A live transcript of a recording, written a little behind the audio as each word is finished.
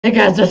Hey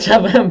guys, what's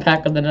up? I'm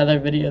back with another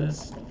video.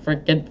 This is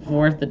freaking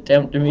fourth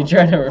attempt of me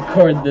trying to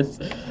record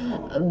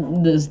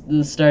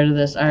the start of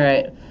this.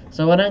 Alright,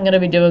 so what I'm gonna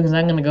be doing is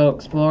I'm gonna go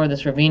explore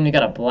this ravine. We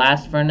got a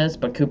blast furnace,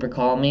 but Cooper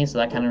called me, so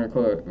that kind of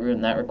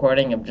ruined that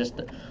recording of just,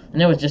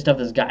 and it was just of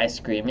this guy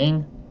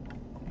screaming.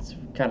 It's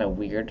kind of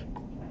weird,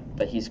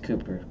 but he's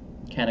Cooper.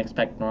 Can't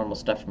expect normal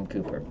stuff from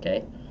Cooper,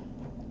 okay?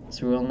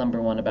 It's rule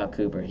number one about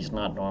Cooper. He's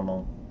not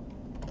normal.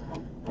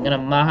 I'm gonna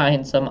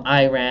mine some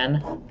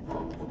iron.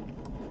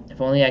 If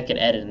only I could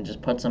edit and just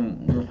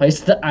replace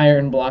the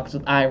iron blocks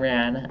with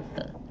iron.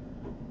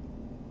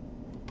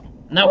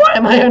 Now why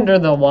am I under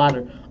the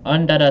water?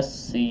 Under the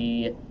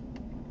sea.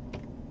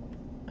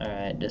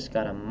 Alright, just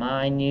gotta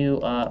mine you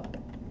up.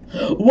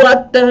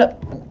 What the?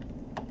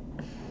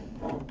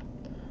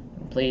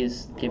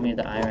 Please give me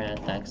the iron,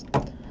 thanks.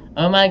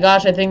 Oh my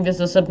gosh, I think this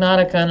is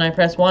Subnautica, and I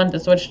press 1 to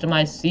switch to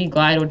my sea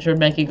glide, which would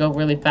make it go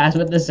really fast,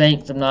 but this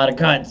ain't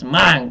Subnautica, it's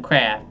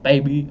Minecraft,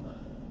 baby.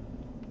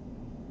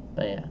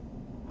 But yeah.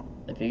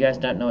 If you guys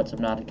don't know what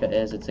Subnautica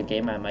is, it's a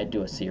game I might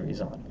do a series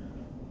on.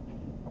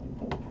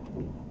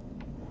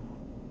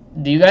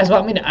 Do you guys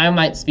want me to? I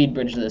might speed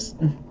bridge this.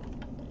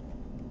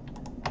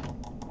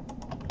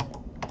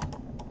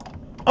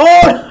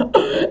 Oh!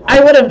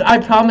 I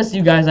promise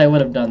you guys I would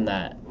have done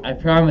that. I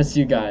promise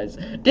you guys.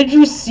 Did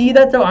you see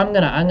that though? I'm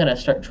gonna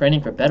start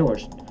training for Bed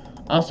Wars.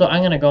 Also,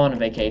 I'm gonna go on a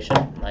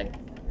vacation, like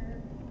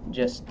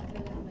just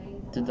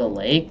to the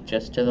lake,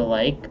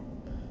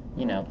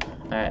 You know.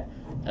 Alright.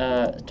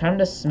 Time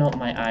to smelt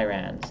my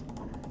irons.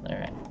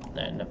 Alright,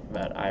 enough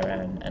about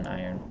iron and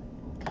iron.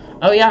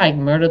 Oh yeah, I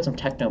murdered some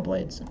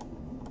Technoblades.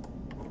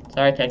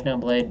 Sorry,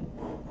 Technoblade.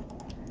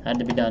 Had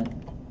to be done.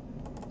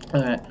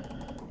 Alright.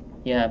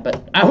 Yeah,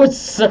 but I was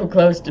so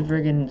close to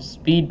friggin'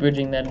 speed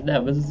bridging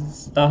that was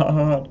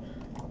stop.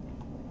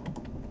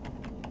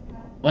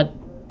 What?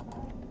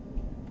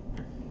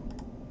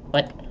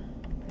 What?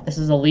 This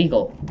is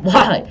illegal.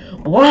 Why?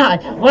 Why?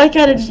 Why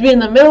can't it just be in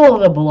the middle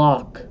of the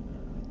block?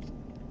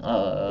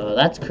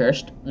 That's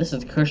cursed. This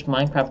is cursed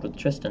Minecraft with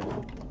Tristan.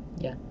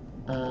 Yeah.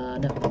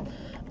 No.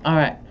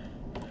 Alright.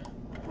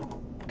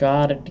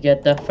 Gotta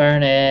get the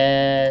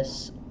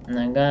furnace. And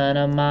I'm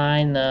gonna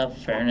mine the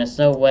furnace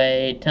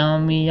away. Tell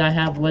me I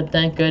have wood,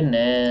 thank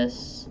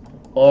goodness.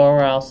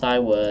 Or else I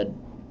would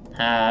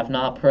have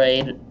not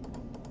prayed.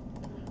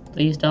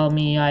 Please tell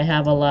me I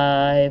have a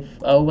life.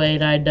 Oh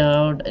wait, I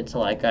don't. It's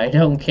like I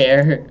don't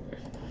care.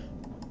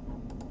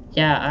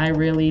 Yeah, I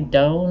really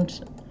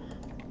don't.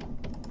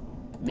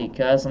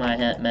 Because my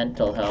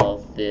mental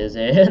health is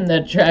in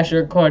the trash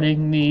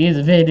recording these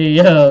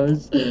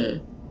videos.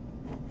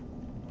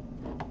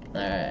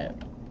 Alright.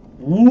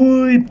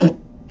 Whoop.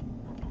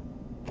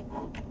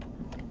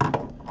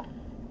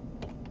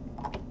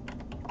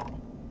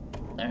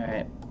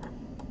 Alright.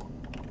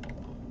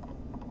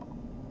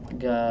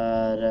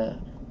 Gotta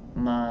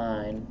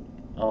mine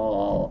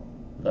all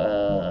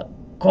the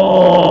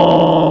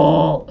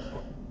coal.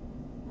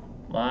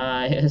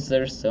 Why is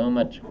there so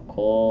much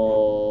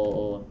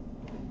coal?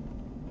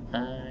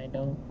 I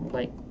don't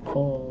like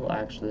coal,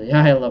 actually.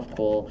 I love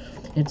coal.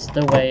 It's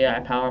the way I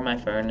power my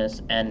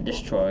furnace and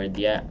destroy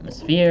the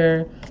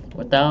atmosphere.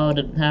 Without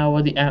it, how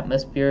would the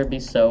atmosphere be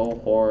so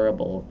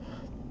horrible?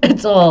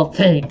 It's all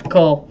fake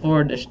coal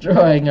for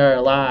destroying our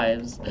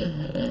lives. Do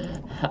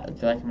you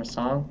like my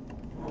song?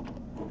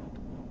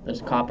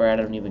 There's copper, I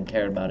don't even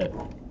care about it.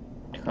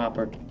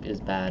 Copper is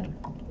bad.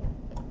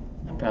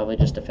 I'm probably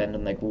just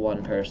offending like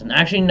one person.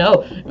 Actually,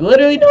 no.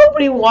 Literally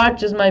nobody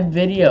watches my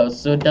videos,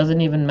 so it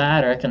doesn't even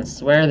matter. I can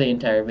swear the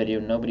entire video.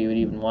 Nobody would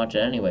even watch it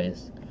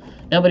anyways.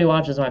 Nobody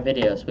watches my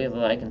videos. Please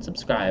like and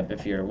subscribe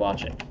if you're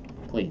watching.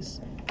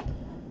 Please.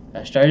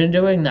 I started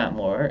doing that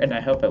more, and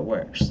I hope it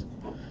works.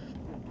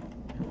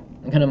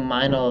 I'm gonna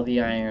mine all of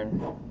the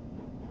iron.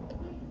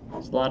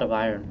 It's a lot of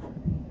iron.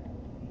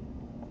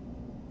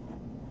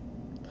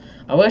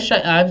 I wish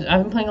I've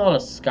been playing a lot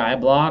of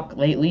Skyblock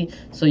lately,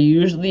 so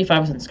usually if I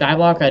was in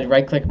Skyblock, I'd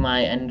right-click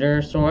my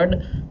Ender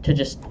Sword to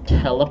just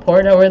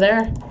teleport over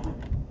there.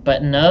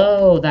 But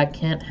no, that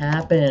can't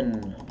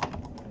happen.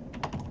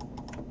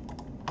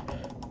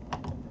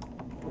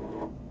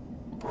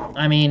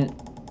 I mean,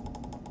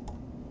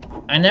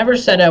 I never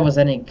said I was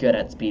any good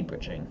at speed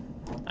bridging.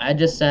 I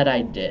just said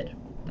I did.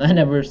 I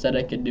never said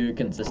I could do it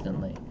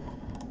consistently.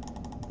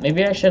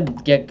 Maybe I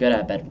should get good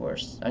at Bed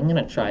Wars. I'm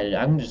gonna try it.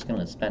 I'm just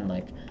gonna spend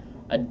like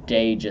a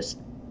day just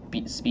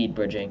speed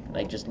bridging,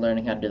 like just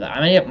learning how to do that.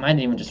 I might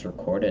even just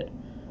record it.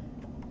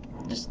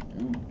 Just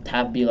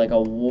have be like a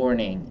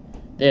warning.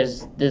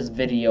 This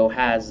video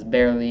has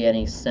barely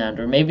any sound,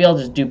 or maybe I'll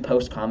just do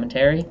post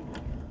commentary.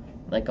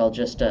 Like I'll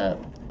just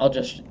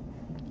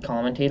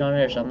commentate on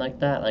it or something like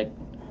that. Like,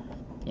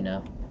 you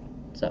know,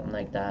 something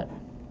like that.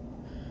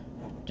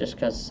 Just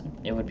because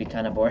it would be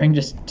kind of boring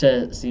just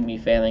to see me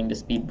failing to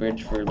speed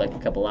bridge for like a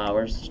couple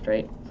hours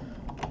straight.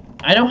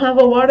 I don't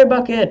have a water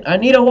bucket. I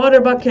need a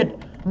water bucket.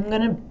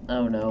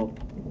 Oh no.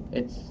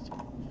 It's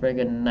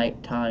friggin'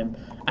 nighttime.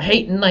 I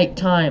hate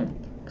nighttime.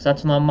 Because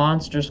that's when the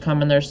monsters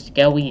come and they're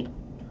scary.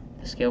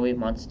 The scary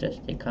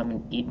monsters. They come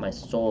and eat my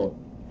soul.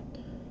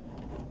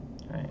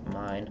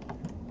 mine.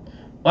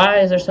 Why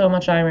is there so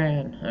much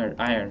iron? Or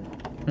iron.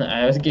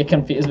 I always get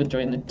confused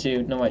between the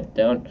two. No, I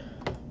don't.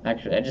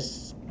 Actually, I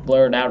just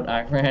blurred out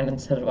iron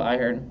instead of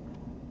iron.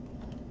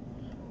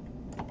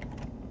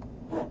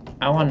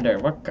 I wonder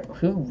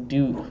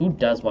who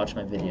does watch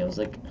my videos?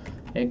 Like,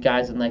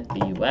 guys in like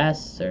the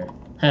US or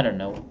I don't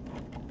know.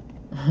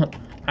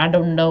 I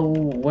don't know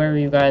where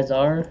you guys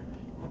are.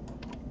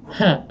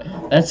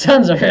 That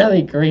sounds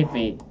really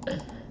creepy.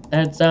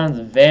 That sounds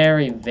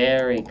very,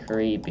 very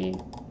creepy.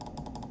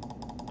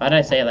 Why'd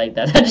I say it like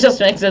that? That just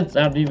makes it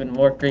sound even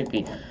more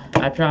creepy.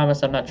 I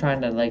promise I'm not trying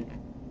to, like,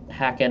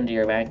 hack into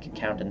your bank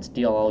account and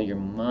steal all your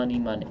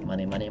money.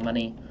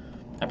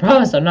 I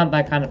promise I'm not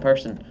that kind of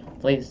person.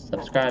 Please,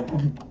 subscribe.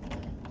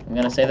 I'm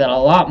gonna say that a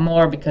lot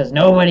more because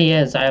nobody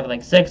is. I have,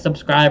 like, 6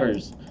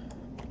 subscribers.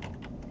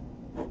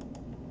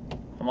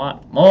 I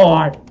want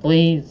more,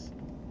 please.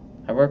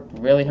 I work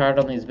really hard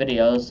on these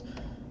videos.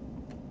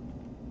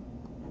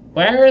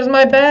 Where is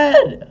my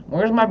bed?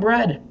 Where's my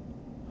bread?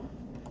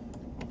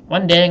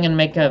 One day I'm gonna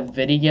make a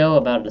video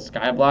about a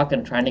skyblock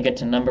and trying to get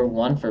to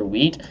 #1 for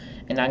wheat,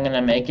 and I'm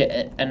gonna make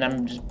it, and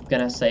I'm just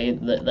gonna say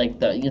that,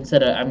 like,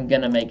 instead of I'm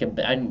gonna make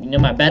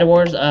my Bed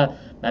Wars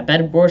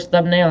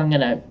thumbnail. I'm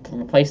gonna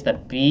replace the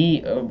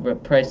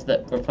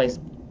replace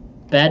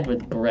bed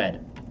with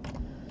bread.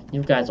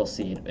 You guys will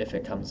see it if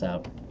it comes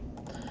out.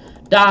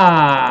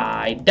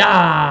 Die!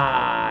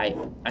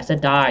 I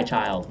said die,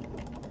 child.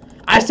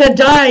 I said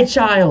die,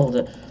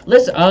 child!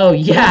 Listen, oh,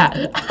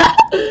 yeah!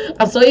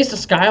 I'm so used to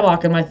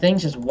skyblock my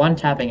thing's just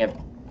one-tapping it.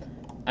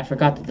 I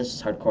forgot that this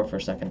is hardcore for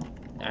a second.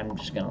 I'm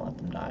just gonna let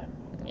them die.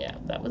 Yeah,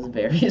 that was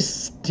very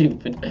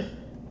stupid.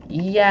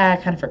 Yeah,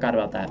 I kinda forgot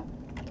about that.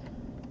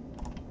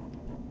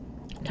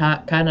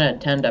 Kinda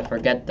tend to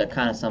forget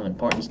the some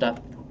important stuff.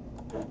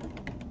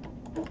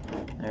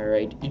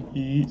 Alright,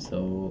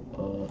 so,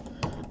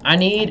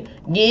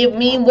 give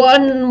me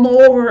 1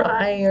 more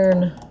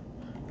iron!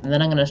 And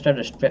then I'm gonna start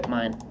a strip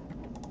mine.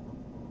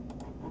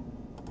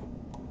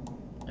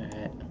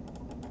 Alright.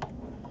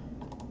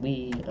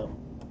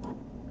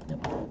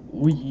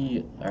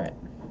 Alright.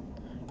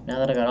 Now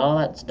that I got all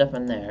that stuff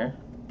in there,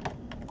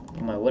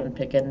 put my wooden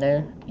pick in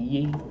there.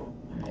 Yeah.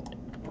 Alright.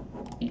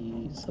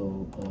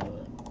 So,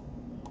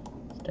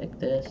 let's take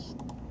this.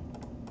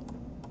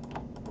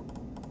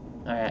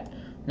 Alright.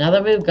 Now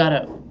that we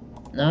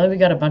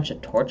got a bunch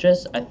of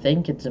torches, I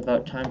think it's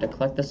about time to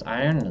collect this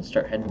iron and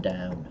start heading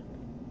down.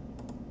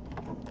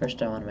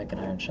 First, I want to make an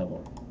iron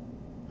shovel.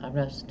 I have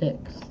no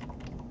sticks.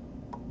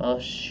 Well,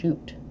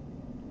 shoot.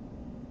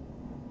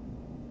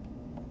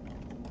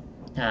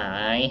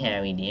 Hi,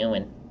 how we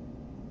doing?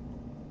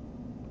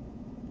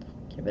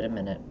 Give it a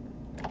minute.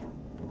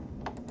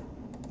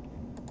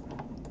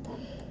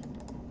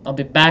 I'll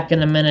be back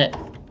in a minute.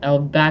 I'll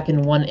be back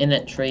in 1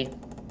 minute, tree.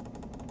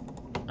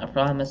 I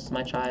promise,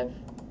 my chive.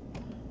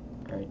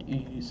 Alright,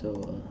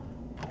 so,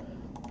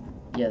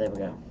 yeah, there we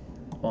go.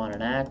 Want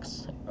an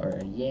axe, or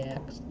a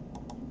axe.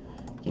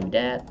 Give me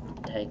that.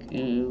 Thank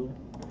you.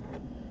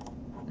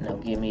 Now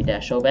give me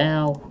that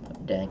shovel.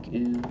 Thank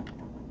you.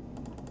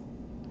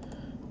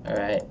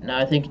 Alright, now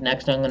I think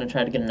next I'm going to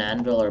try to get an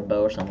anvil or a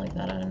bow or something like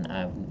that. I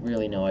have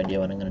really no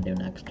idea what I'm going to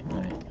do next.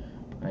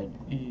 Alright,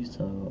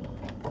 so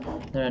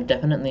I'm going to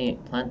definitely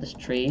plant this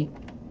tree.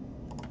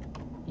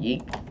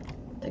 Yeet.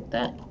 Take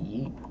that.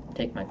 Yeet.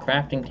 Take my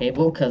crafting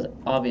table, because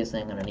obviously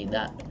I'm going to need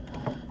that.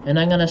 And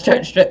I'm going to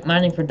start strip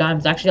mining for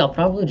diamonds. Actually, I'll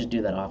probably just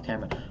do that off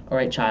camera.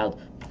 Alright,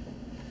 child.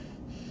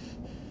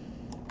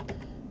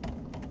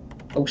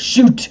 Oh,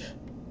 shoot!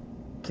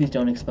 Please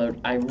don't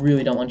explode. I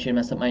really don't want you to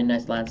mess up my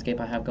nice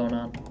landscape I have going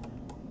on.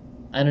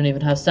 I don't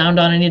even have sound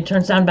on. I need to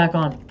turn sound back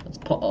on. Let's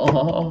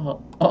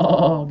go.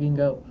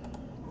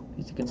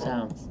 Music and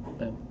sounds.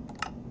 Boom.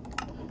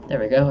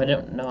 There we go. I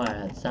don't know I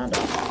had sound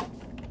on.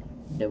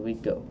 There we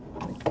go.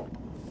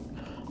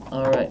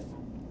 Alright.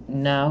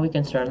 Now we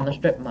can start on the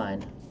strip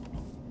mine.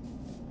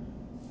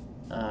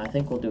 I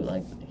think we'll do it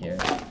like here.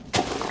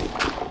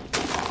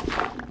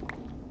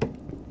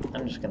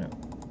 I'm just gonna...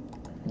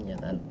 Yeah,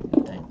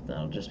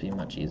 that'll just be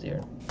much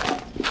easier.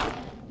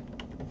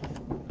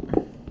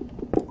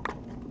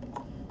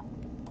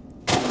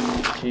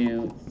 1,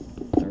 2,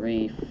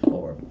 3,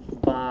 4,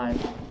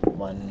 5.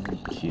 1,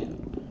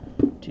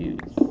 2,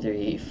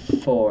 3,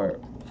 4,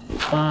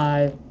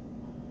 5.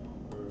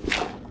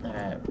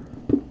 Alright.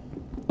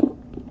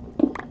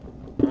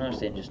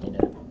 Honestly, I just need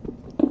to...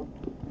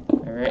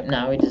 Alright,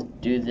 now we just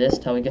do this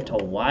till we get to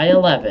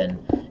Y11.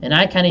 And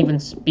I can't even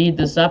speed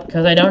this up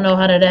because I don't know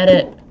how to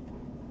edit.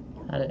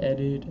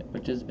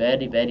 Which is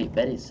very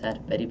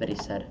sad. Very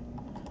sad.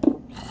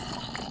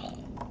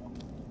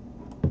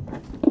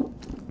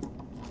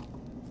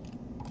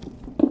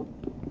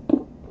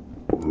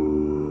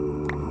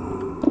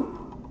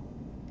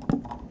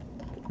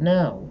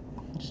 No.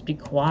 Just be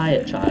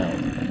quiet, child.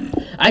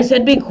 I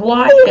said be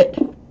quiet!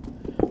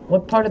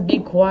 What part of be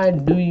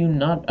quiet do you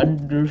not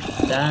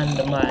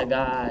understand, my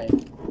guy?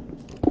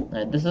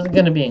 Alright, this is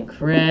gonna be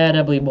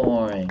incredibly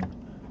boring.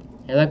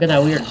 Hey, look at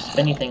that weird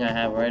spinny thing I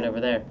have right over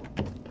there.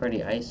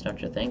 Pretty ice,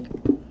 don't you think?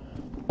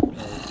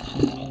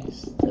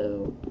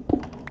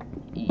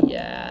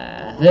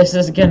 This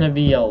is gonna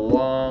be a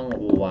long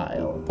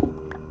while.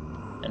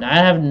 And I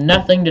have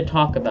nothing to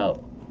talk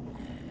about.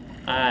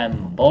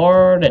 I'm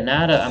bored and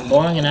I'm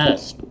boring and out of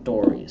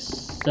stories.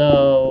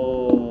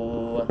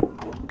 So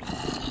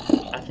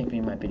I think we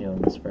might be doing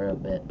this for a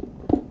bit.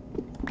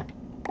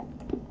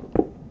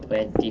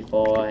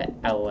 24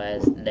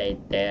 hours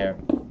later.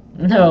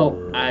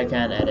 No, I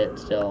can't edit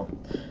still.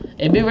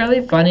 It'd be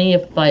really funny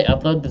if I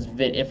upload this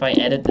if I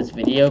edit this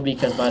video,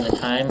 because by the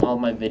time all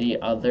my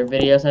other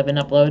videos have been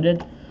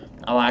uploaded,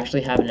 I'll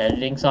actually have an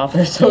editing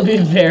software, so it'd be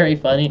very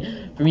funny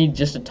for me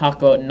just to talk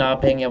about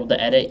not being able to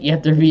edit,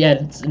 yet there be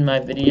edits in my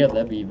video.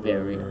 That'd be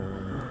very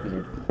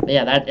weird. But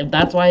yeah,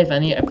 that's why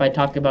if I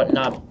talk about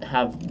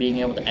not being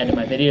able to edit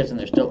my videos and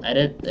there's still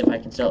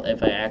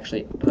if I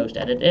actually post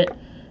edit it,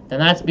 then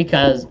that's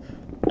because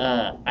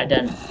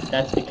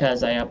that's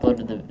because I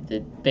uploaded the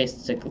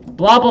basic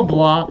blah blah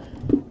blah.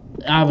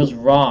 I was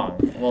wrong.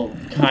 Well,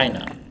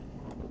 kinda.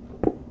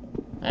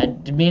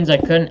 It means I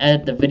couldn't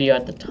edit the video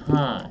at the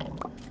time.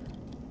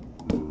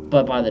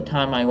 But by the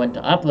time I went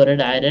to upload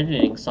it, I had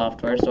editing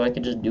software, so I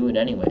could just do it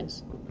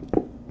anyways.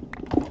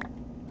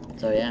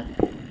 So yeah.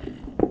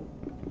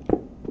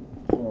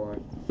 4,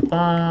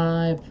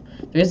 5.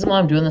 The reason why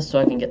I'm doing this is so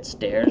I can get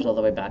stairs all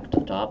the way back to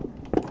the top.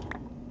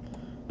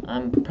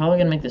 I'm probably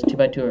gonna make this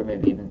 2x2 or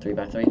maybe even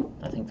 3x3.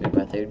 I think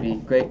 3x3 would be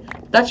great.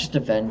 That's just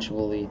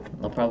eventually.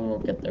 I probably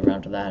won't get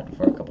around to that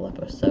for a couple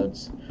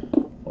episodes.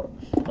 4,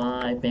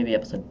 5, maybe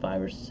episode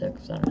 5 or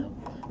 6. I don't know.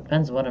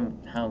 Depends how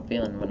I'm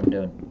feeling, what I'm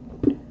doing.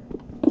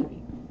 3,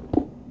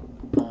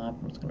 5.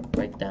 I'm just gonna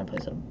break down,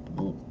 place a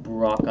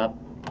rock up.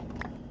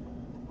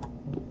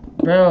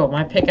 Bro,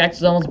 my pickaxe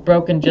is almost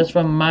broken just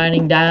from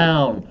mining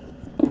down.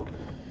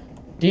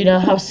 Do you know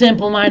how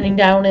simple mining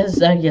down is?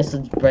 I guess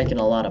it's breaking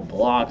a lot of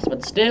blocks,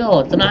 but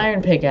still, it's an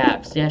iron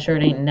pickaxe. Yeah, sure,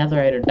 it ain't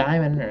netherite or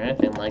diamond or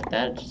anything like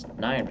that. It's just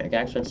an iron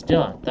pickaxe, but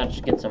still, I thought I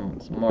should get some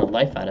more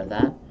life out of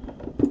that.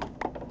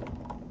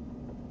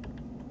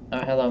 Oh,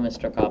 hello,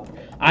 Mr. Copper.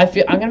 I'm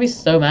gonna be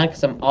so mad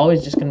because I'm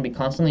always just gonna be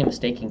constantly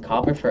mistaking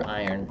copper for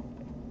iron,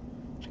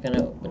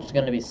 which is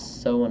gonna be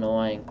so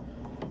annoying.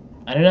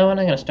 I don't know when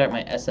I'm gonna start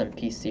my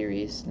SMP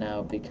series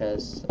now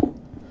because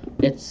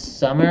it's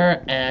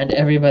summer and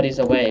everybody's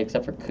away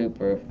except for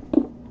Cooper.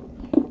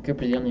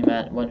 Cooper's the only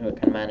one who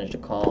can manage to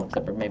call,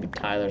 except for maybe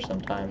Tyler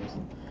sometimes.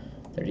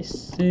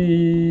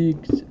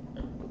 36.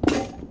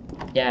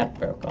 Yeah, it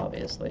broke,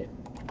 obviously.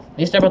 At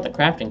least I brought the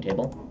crafting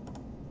table.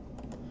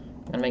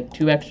 I'm gonna make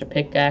 2 extra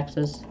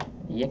pickaxes.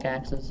 Yick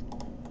axes.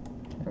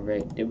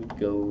 Alright, there we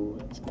go.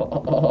 Let's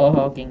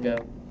fucking go.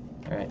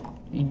 Alright,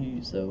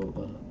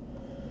 so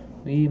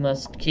we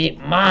must keep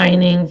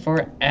mining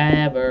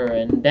forever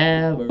and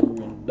ever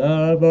and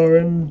ever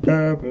and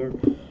ever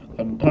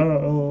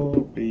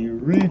until we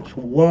reach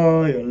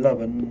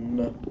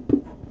Y11,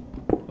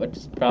 which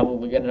is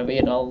probably gonna be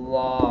in a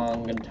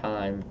long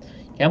time.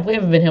 Can't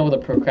believe I've been able to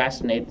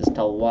procrastinate this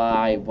till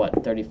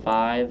what,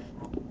 35?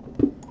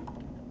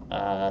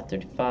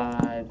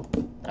 35,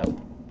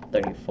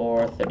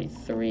 34,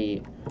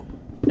 33,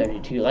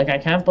 32. Like, I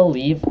can't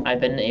believe I've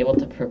been able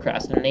to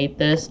procrastinate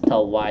this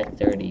till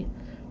Y30.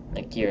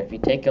 Like here, if you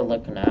take a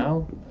look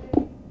now,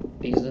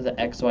 these are the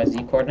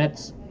XYZ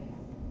coordinates.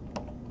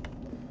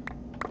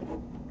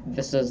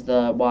 This is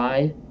the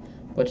Y,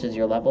 which is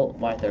your level,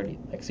 Y30.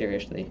 Like,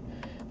 seriously.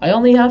 I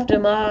only have to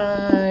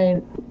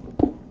mine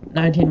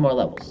 19 more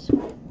levels.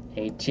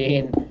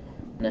 18.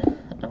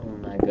 Oh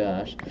my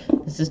gosh.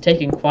 This is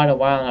taking quite a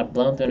while, and I've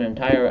blown through an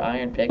entire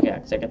iron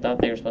pickaxe. Like, I thought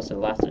they were supposed to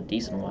last a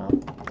decent while.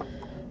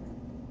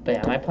 But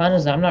yeah, my plan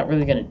is I'm not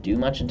really going to do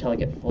much until I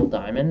get full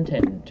diamond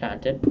and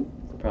enchanted.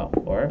 Pro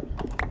 4,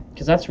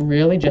 because that's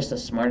really just the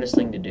smartest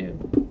thing to do.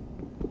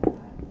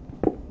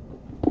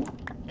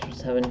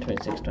 7,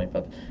 26,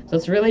 25. So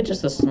that's really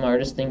just the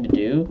smartest thing to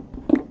do.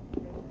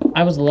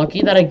 I was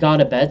lucky that I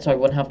got a bed so I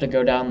wouldn't have to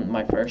go down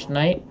my first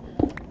night,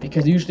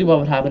 because usually what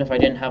would happen if I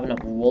didn't have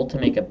enough wool to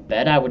make a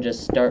bed, I would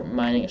just start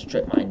mining a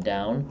strip mine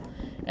down,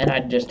 and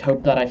I'd just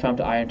hope that I found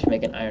iron to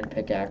make an iron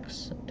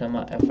pickaxe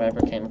if I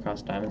ever came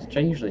across diamonds, which I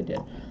usually did.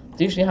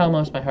 It's usually how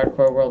most of my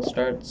hardcore world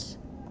starts.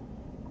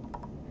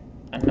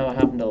 I don't know what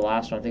happened to the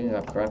last one. I think it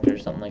got corrupted or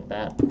something like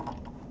that.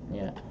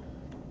 Yeah.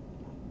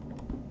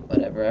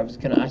 Whatever. I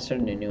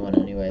started a new one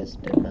anyways.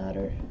 Didn't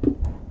matter.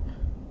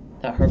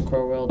 That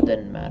hardcore world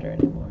didn't matter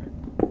anymore.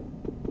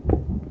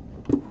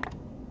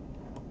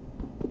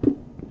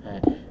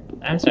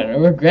 I'm starting to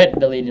regret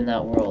deleting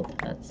that world.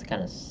 That's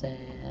kind of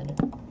sad.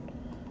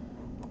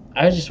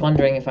 I was just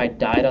wondering if I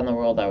died on the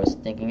world I was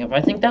thinking of.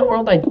 I think that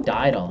world I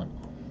died on.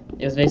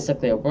 It was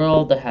basically a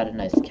world that had a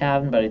nice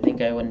cabin, but I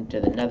think I went to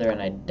the nether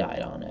and I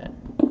died on it.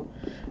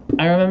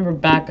 I remember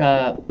back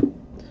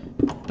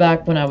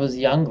when I was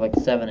young, like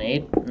 7,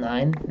 8,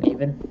 9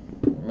 even,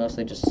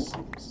 mostly just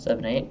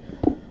 7, 8.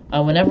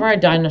 Whenever I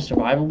died in a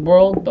survival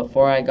world,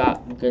 before I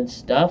got good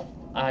stuff,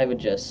 I would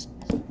just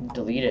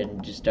delete it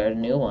and just start a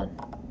new one.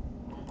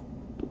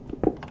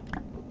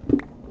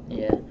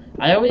 Yeah,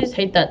 I always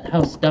hate that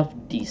how stuff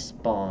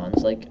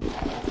despawns.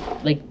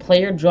 Like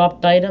player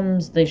dropped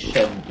items, they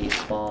shouldn't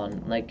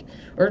despawn.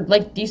 Or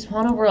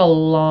despawn over a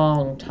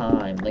long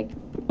time, like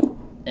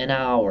an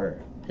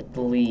hour, at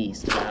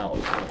least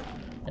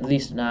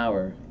an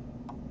hour,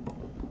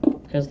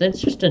 Because it's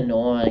just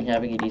annoying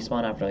having you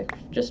despawn after like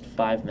just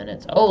 5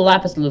 minutes. Oh,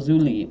 lapis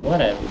lazuli! What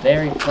a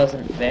very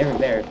pleasant,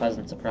 very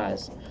pleasant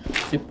surprise.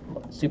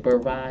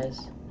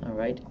 Supervise. All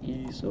right,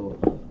 so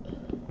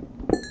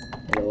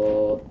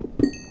hello,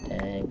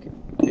 thank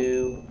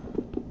you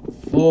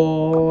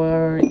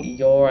for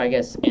your, I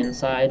guess,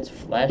 insides,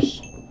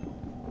 flesh.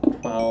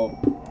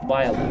 12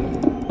 by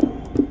 11.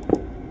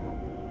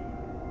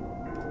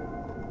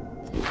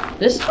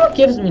 This stuff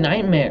gives me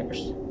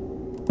nightmares.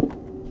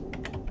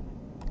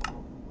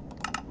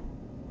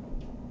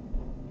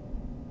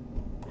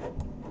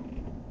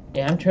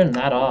 Yeah, I'm turning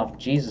that off.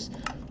 Jesus.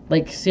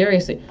 Like,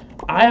 seriously.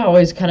 I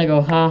always kind of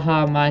go,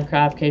 haha,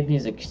 Minecraft cave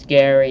music,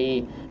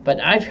 scary. But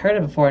I've heard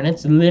it before, and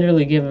it's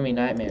literally giving me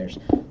nightmares.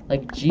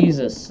 Like,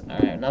 Jesus.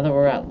 Alright, now that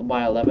we're at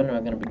Y11,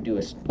 we're going to do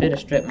a bit of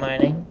strip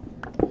mining.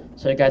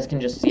 So you guys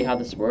can just see how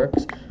this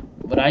works.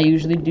 What I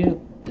usually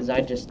do is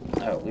I just...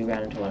 Oh, we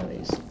ran into one of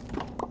these.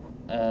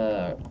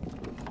 A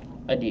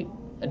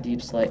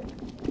deep slate.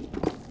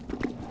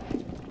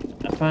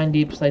 I find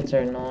deep slates are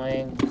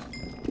annoying.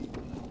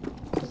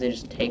 Because they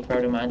just take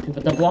forever to mine through.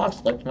 But the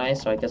blocks look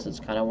nice, so I guess it's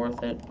kind of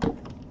worth it.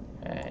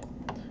 Alright.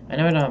 I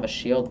know I don't have a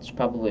shield. It's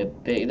probably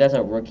that's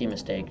a rookie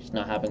mistake, just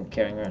not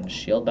carrying around a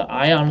shield. But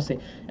I honestly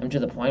am to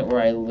the point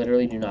where I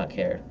literally do not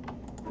care.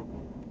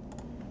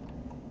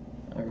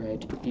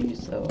 Alright,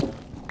 so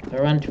if I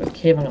run into a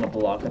cave, I'm gonna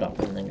block it off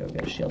and then go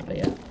get a shield. But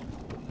yeah,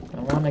 I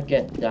want to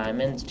get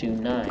diamonds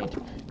tonight.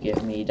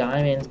 Give me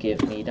diamonds,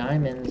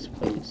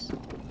 please.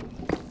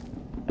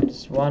 I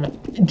just want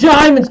to...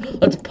 Diamonds!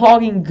 Let's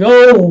pogging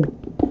go!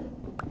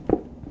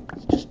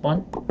 It's just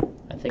one?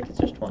 I think it's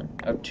just one.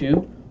 Or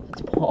two?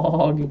 Let's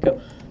pogging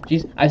go.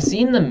 Jeez, I've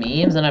seen the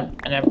memes and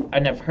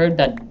I've heard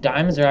that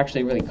diamonds are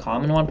actually really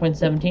common in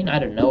 1.17. I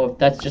don't know if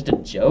that's just a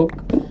joke,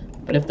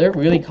 but if they're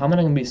really common,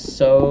 I'm gonna be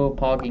so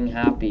pogging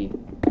happy.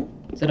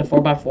 Is it a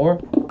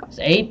 4x4? It's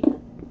 8?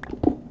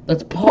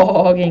 Let's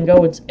pogging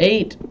go, it's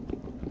 8!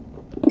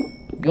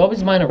 You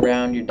always mine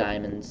around your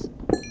diamonds.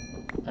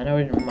 I know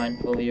I didn't mine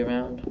fully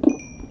around.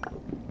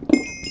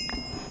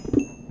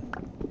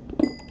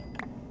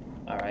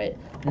 Alright.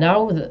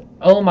 Now,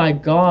 oh my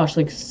gosh,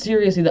 like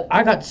seriously,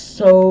 I got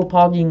so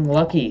pogging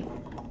lucky.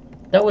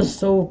 That was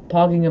so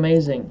pogging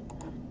amazing.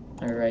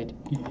 Alright,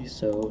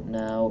 so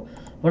now,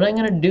 what I'm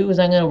gonna do is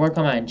I'm gonna work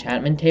on my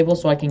enchantment table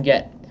so I can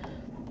get,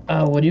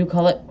 what do you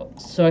call it?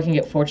 So I can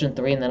get Fortune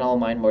 3 and then I'll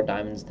mine more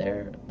diamonds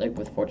there, like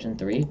with Fortune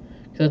 3.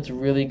 Because it's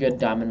really good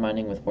diamond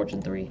mining with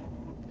Fortune 3.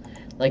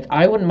 Like,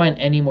 I wouldn't mine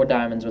any more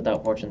diamonds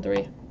without Fortune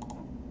 3.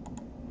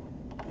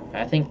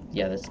 I think,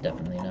 yeah, that's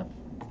definitely enough.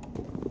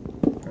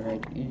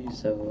 Alright,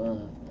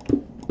 so,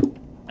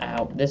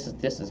 ow, this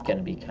is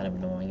gonna be kind of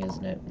annoying,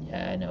 isn't it?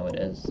 Yeah, I know it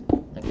is.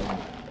 I can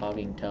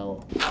pogging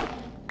tell.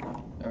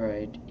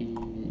 Alright,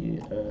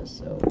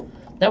 so,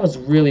 that was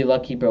really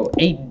lucky, bro.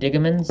 8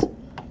 digamons.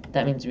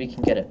 That means we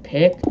can get a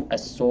pick, a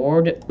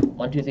sword,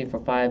 1, 2, 3, 4,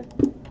 5.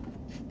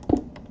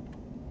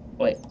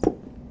 Wait.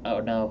 Oh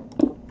no.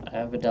 I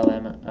have a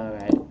dilemma.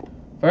 Alright.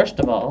 First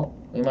of all,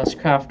 we must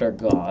craft our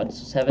gods.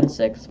 7,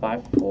 6,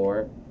 5,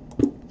 4,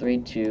 3,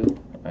 2.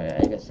 Alright,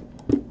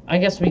 I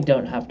guess we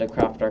don't have to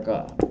craft our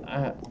god.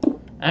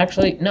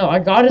 Actually, no, our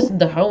god isn't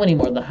the hoe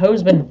anymore. The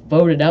hoe's been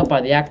voted out by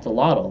the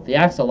axolotl. The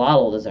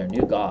axolotl is our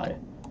new god.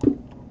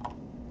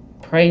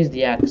 Praise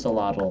the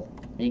axolotl.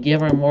 We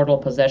give our mortal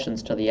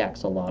possessions to the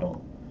axolotl.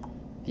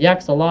 The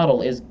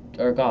axolotl is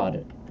our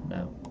god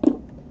now.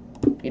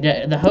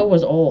 The hoe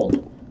was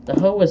old. The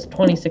hoe was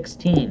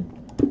 2016.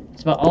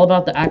 It's all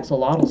about the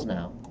axolotls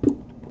now.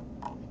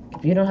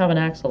 If you don't have an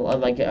axolotl,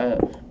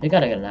 we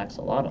gotta get an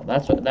axolotl.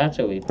 That's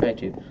what we pray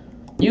to.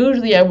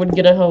 Usually I would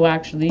get a hoe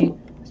actually,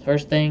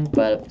 first thing,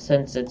 but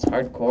since it's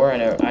hardcore,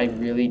 I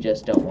really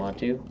just don't want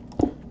to.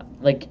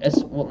 Like,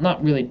 well,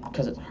 not really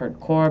because it's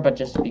hardcore, but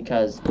just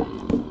because,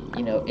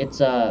 you know,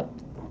 it's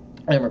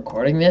I'm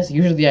recording this.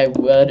 Usually I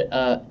would,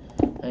 I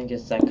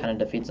guess that kind of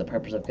defeats the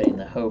purpose of getting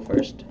the hoe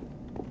first.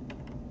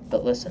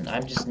 But listen,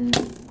 I'm just...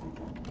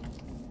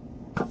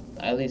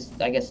 At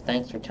least, I guess,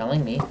 thanks for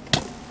telling me. Yeah,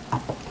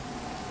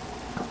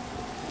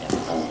 this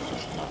is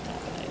just not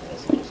happening.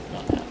 This is just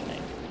not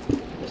happening.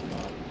 Just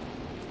not.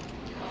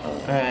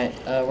 Alright,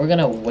 we're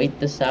gonna wait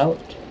this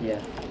out.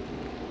 Yeah.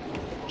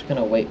 Just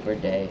gonna wait for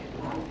day.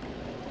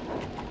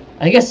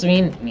 I guess,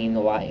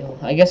 meanwhile,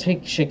 I guess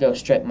we should go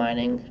strip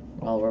mining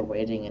while we're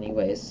waiting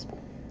anyways.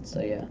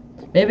 So, yeah.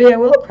 Maybe I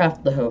will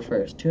craft the hoe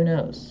first. Who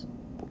knows?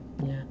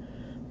 Yeah.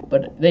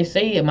 But they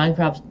say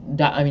diamonds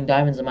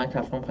in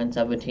Minecraft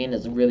 1.17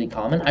 is really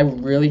common. I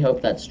really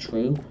hope that's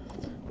true.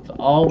 I've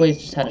always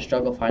just had a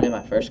struggle finding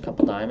my first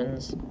couple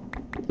diamonds.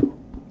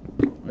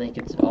 Like,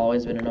 it's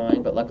always been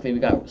annoying, but luckily we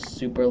got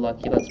super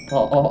lucky. Let's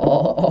go.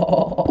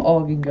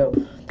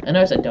 I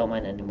know I said don't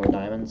mine any more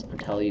diamonds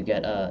until you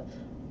get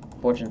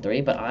Fortune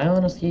 3, but I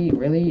honestly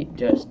really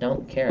just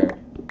don't care.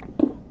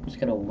 I'm just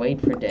gonna wait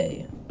for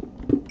day.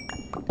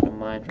 Gonna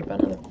mine for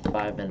about another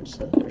 5 minutes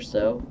or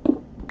so.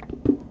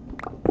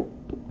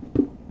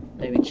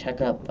 Maybe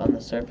check up on the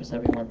surface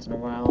every once in a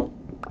while.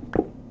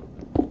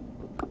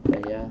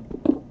 But yeah.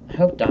 I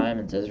hope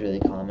diamonds is really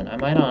common. I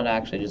might not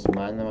actually just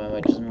mine them, I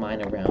might just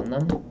mine around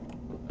them.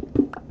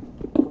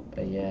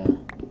 But yeah.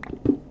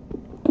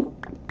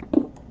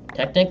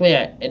 Technically,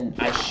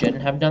 I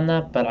shouldn't have done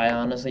that, but I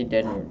honestly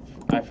didn't.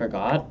 I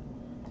forgot.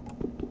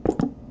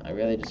 I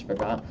really just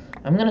forgot.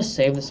 I'm gonna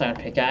save this iron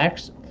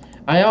pickaxe.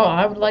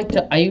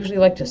 I usually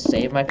like to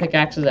save my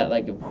pickaxes at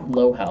like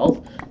low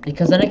health,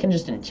 because then I can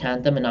just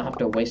enchant them and not have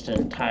to waste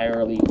an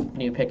entirely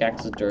new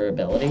pickaxe's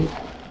durability.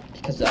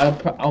 Because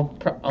I'll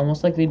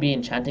most likely be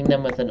enchanting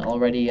them with an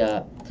already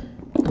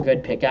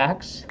good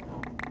pickaxe,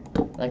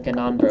 like a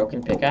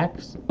non-broken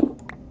pickaxe.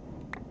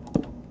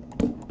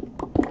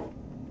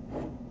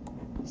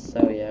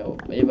 So yeah,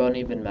 it won't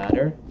even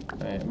matter.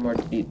 Alright, more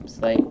deep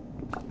slate.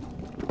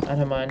 I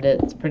don't mind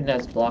it. It's a pretty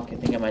nice block. I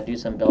think I might do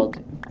some build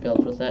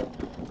with it.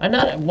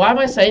 Why am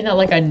I saying that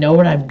like I know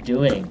what I'm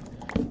doing?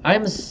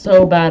 I'm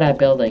so bad at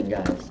building,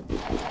 guys.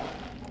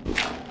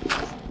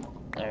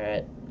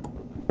 Alright.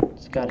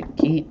 Just gotta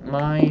keep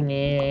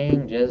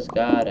mining. Just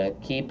gotta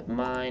keep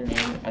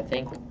mining. I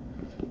think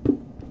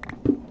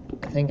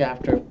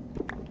after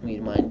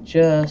we mine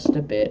just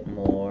a bit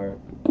more.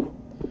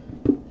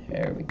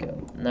 There we go.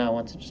 Now,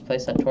 once I just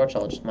place that torch,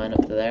 I'll just mine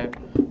up to there.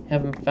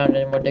 Haven't found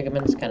any more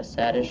diamonds. Kind of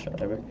saddish, or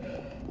whatever.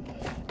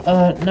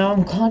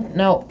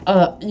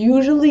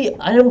 Usually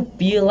I don't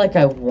feel like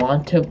I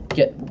want to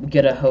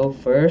get a hoe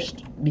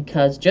first,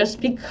 because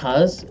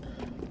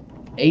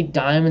 8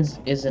 diamonds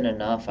isn't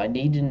enough. I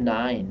need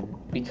 9,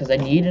 because I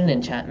need an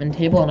enchantment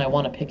table, and I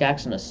want a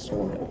pickaxe and a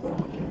sword.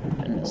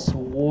 And a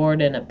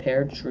sword and a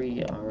pear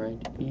tree.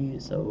 Alright,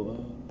 so,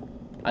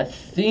 I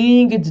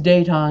think it's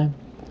daytime.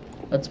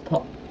 Let's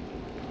unpog,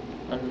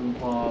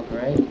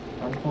 right?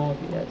 Unpog?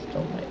 Yeah, it's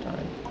still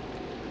nighttime.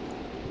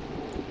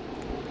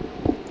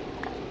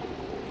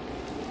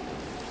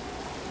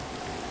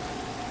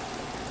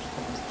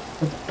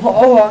 Let's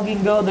pog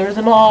and go. There's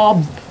an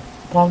obs.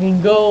 Pog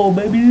and go,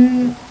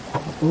 baby.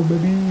 Let's go,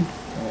 baby.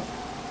 Alright.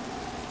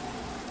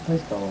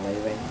 Please go away,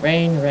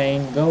 rain.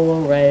 Rain,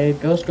 go away.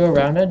 Ghost go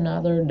around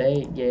another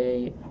day.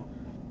 Yay.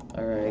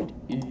 Alright.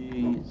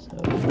 So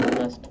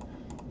let's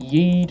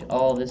yeet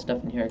all this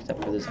stuff in here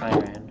except for this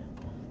iron.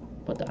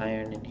 Put the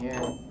iron in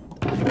here.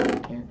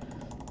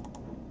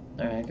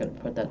 Alright, gotta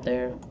put that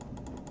there.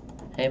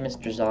 Hey,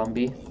 Mr.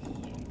 Zombie.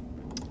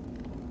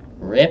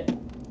 Rip.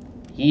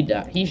 He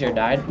sure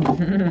died.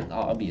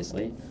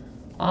 Obviously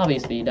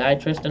he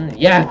died, Tristan.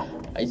 Yeah,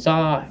 I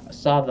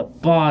saw the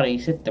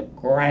bodies hit the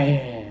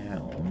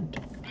ground.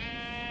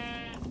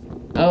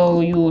 Oh,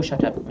 you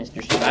shut up,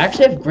 Mr. Steve. I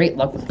actually have great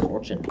luck with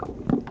fortune.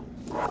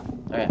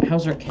 Alright,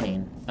 how's our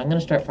cane? I'm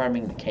gonna start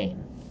farming the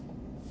cane.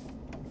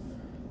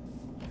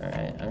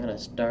 Alright, I'm gonna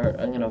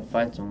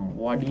find some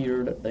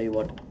water that they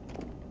want.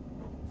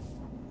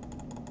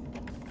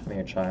 Come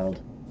here,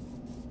 child.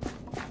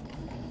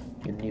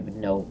 You don't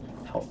even know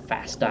how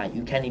fast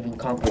you can't even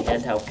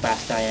comprehend how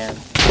fast I am.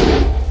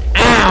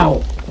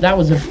 Ow! That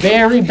was a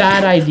very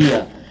bad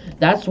idea.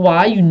 That's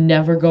why you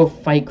never go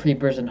fight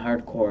creepers in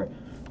hardcore.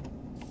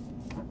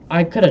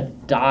 I could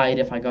have died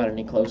if I got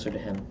any closer to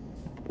him.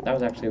 That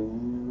was actually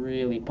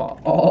really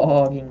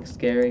fucking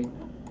scary.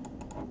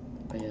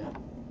 But yeah.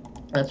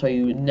 That's why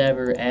you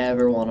never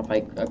ever want to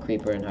fight a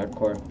creeper in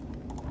hardcore.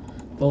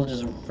 They'll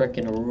just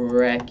frickin'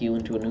 wreck you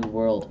into a new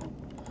world.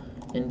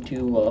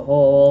 Into a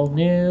whole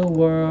new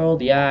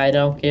world. Yeah, I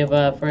don't give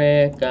a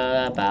frick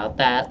about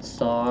that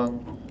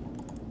song.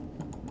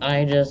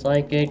 I just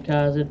like it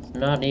cause it's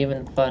not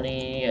even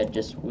funny. It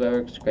just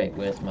works great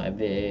with my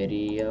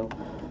video.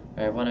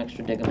 Alright, 1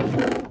 extra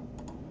diamond.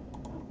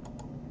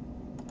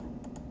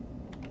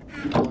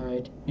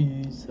 Alright,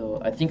 so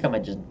I think I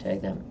might just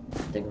tag them.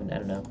 I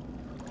don't know.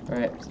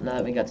 Alright, so now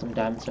that we got some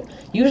diamond stuff.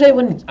 Usually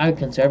when I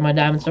conserve my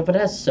diamond stuff, but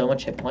it has so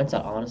much hit points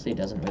that honestly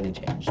doesn't really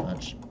change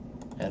much.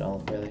 At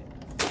all, really.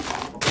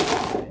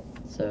 Alright,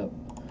 so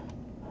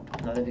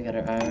now that we got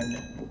our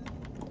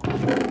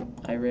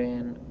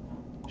iron,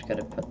 just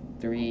gotta put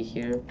 3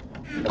 here.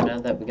 But now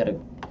that we got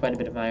quite a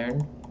bit of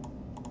iron,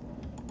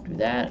 do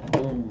that.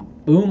 Boom,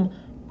 boom,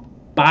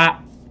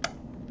 bop,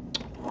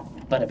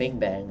 bada bing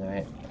bang.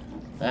 Alright,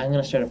 I'm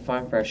gonna start a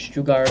farm for our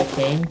sugar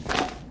cane.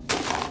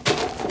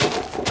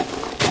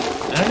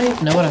 I don't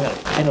even know what I'm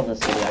gonna title this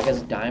video. I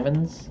guess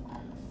diamonds.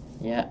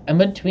 Yeah, in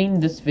between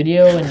this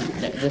video and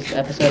this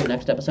episode,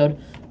 next episode,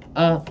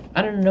 I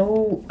don't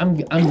know. I'm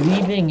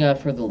leaving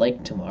for the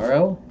lake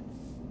tomorrow,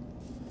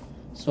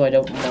 so I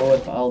don't know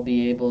if I'll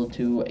be able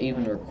to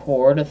even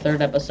record a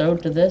 3rd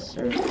episode to this.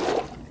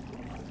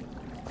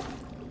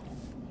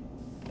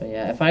 But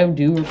yeah, if I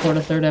do record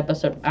a 3rd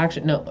episode,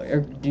 actually no, or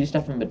do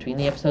stuff in between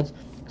the episodes.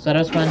 So what I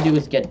was planning to do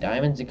is get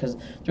diamonds, because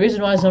the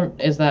reason why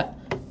is that.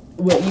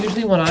 Well,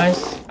 usually when I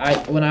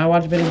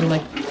watch videos, I'm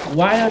like,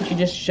 why don't you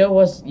just show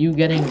us you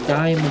getting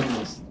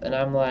diamonds? And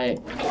I'm like,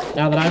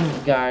 now that I'm the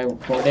guy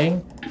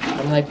recording,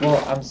 I'm like,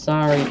 well, I'm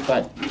sorry,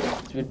 but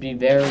it would be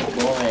very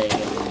boring,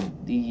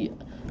 and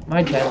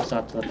my channel's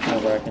not to the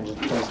point where I can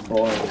just post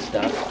boring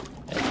stuff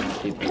and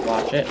have people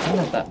watch it. I'm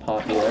not that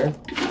popular.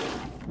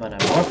 When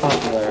I'm more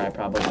popular, I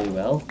probably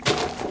will.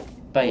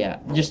 But yeah,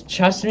 just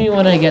trust me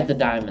when I get the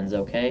diamonds,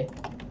 okay?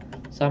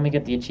 So I'm gonna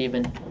get the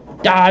achievement,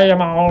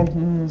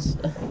 diamonds,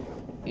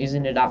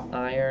 using the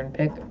iron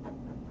pick.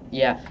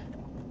 Yeah,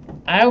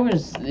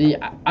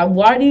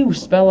 why do you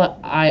spell it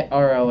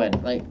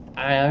I-R-O-N? Like,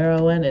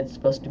 I-R-O-N, it's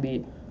supposed to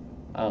be,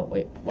 oh,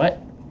 wait, what?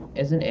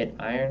 Isn't it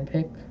iron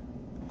pick?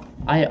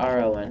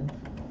 I-R-O-N.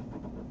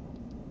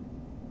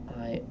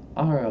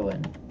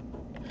 I-R-O-N.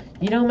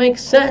 You don't make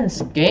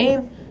sense,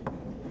 game!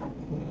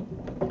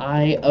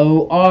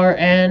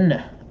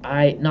 I-O-R-N.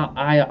 Not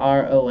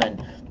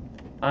I-R-O-N.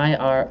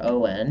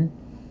 I-R-O-N.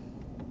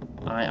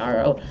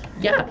 I-R-O.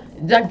 Yeah,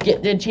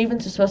 the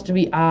achievements are supposed to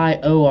be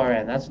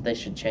I-O-R-N. That's what they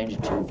should change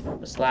it to.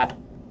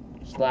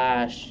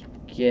 Slash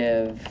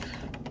give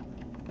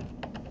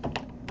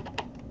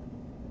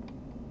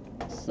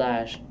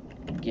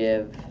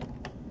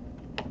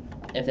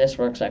If this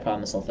works, I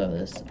promise I'll throw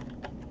this.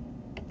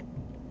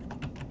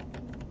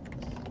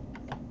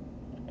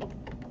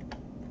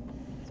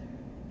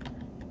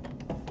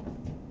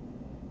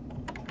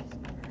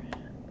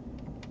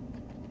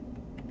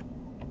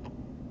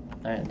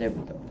 Alright, there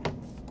we go.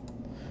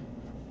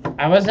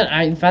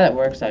 If that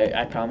works,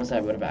 I promise I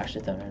would have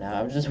actually thrown it out.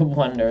 I was just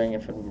wondering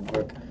if it would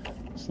work.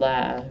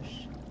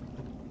 Slash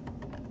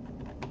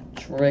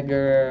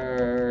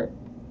trigger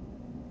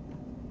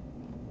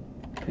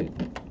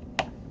poop.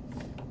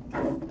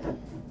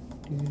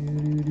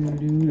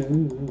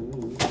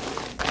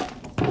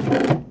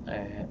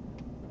 Alright.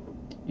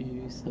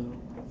 So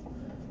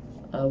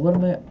what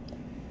am I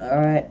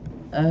alright,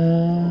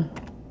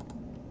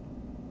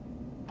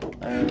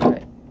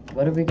 alright.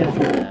 What are we gonna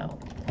do now?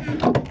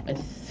 I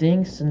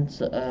think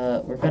since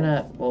we're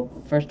gonna, well,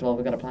 first of all,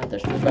 we're gonna plant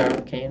this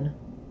barrel cane.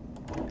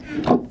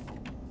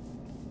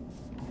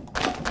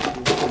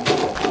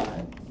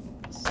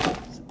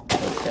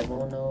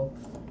 7,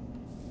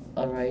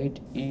 alright,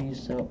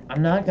 so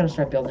I'm not gonna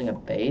start building a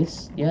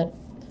base yet.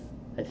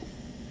 I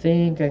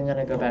think I'm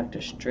gonna go back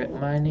to strip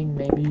mining,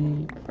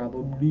 maybe,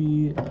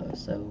 probably.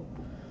 So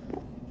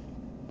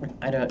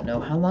I don't know.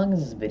 How long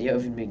has this video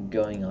even been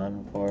going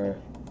on for?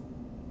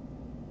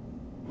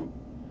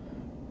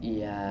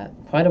 Yeah,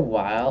 quite a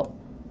while.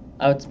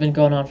 Oh, it's been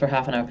going on for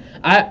half an hour.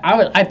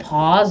 I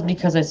paused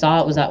because I saw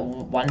it was at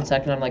 1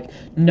 second. I'm like,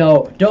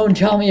 no, don't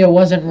tell me it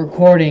wasn't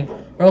recording,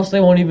 or else they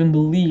won't even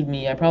believe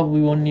me. I probably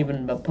wouldn't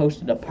even have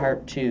posted a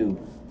part 2.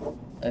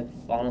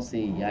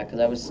 Honestly, yeah, because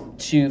I was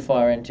too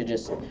far in to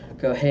just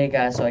go, hey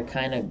guys, so I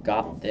kind of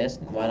got this.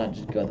 Why not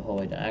just go the whole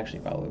way down? Actually,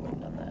 probably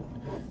wouldn't have done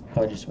that.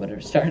 Probably just would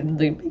have started at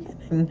the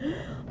beginning.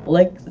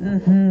 Like,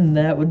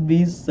 that would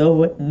be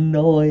so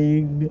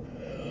annoying.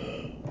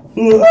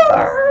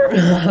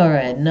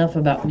 Alright, enough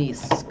about me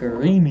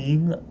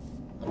screaming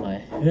my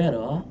head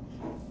off.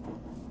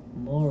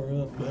 More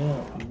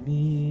about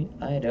me.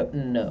 I don't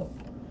know.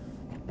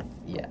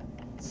 Yeah.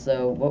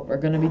 So what we're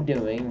gonna be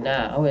doing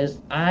now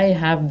is, I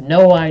have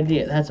no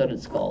idea. That's what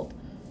it's called.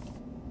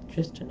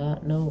 Just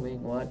not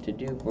knowing what to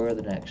do for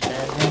the next 10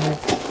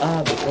 minutes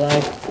of his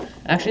life.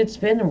 Actually, it's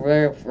been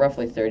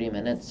roughly 30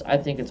 minutes. I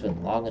think it's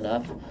been long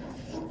enough.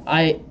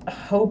 I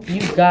hope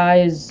you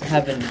guys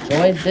have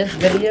enjoyed this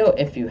video.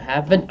 If you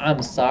haven't,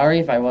 I'm sorry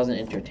if I wasn't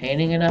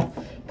entertaining enough.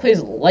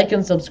 Please like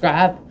and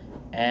subscribe,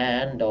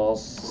 and I'll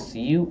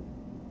see you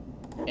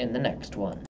in the next one.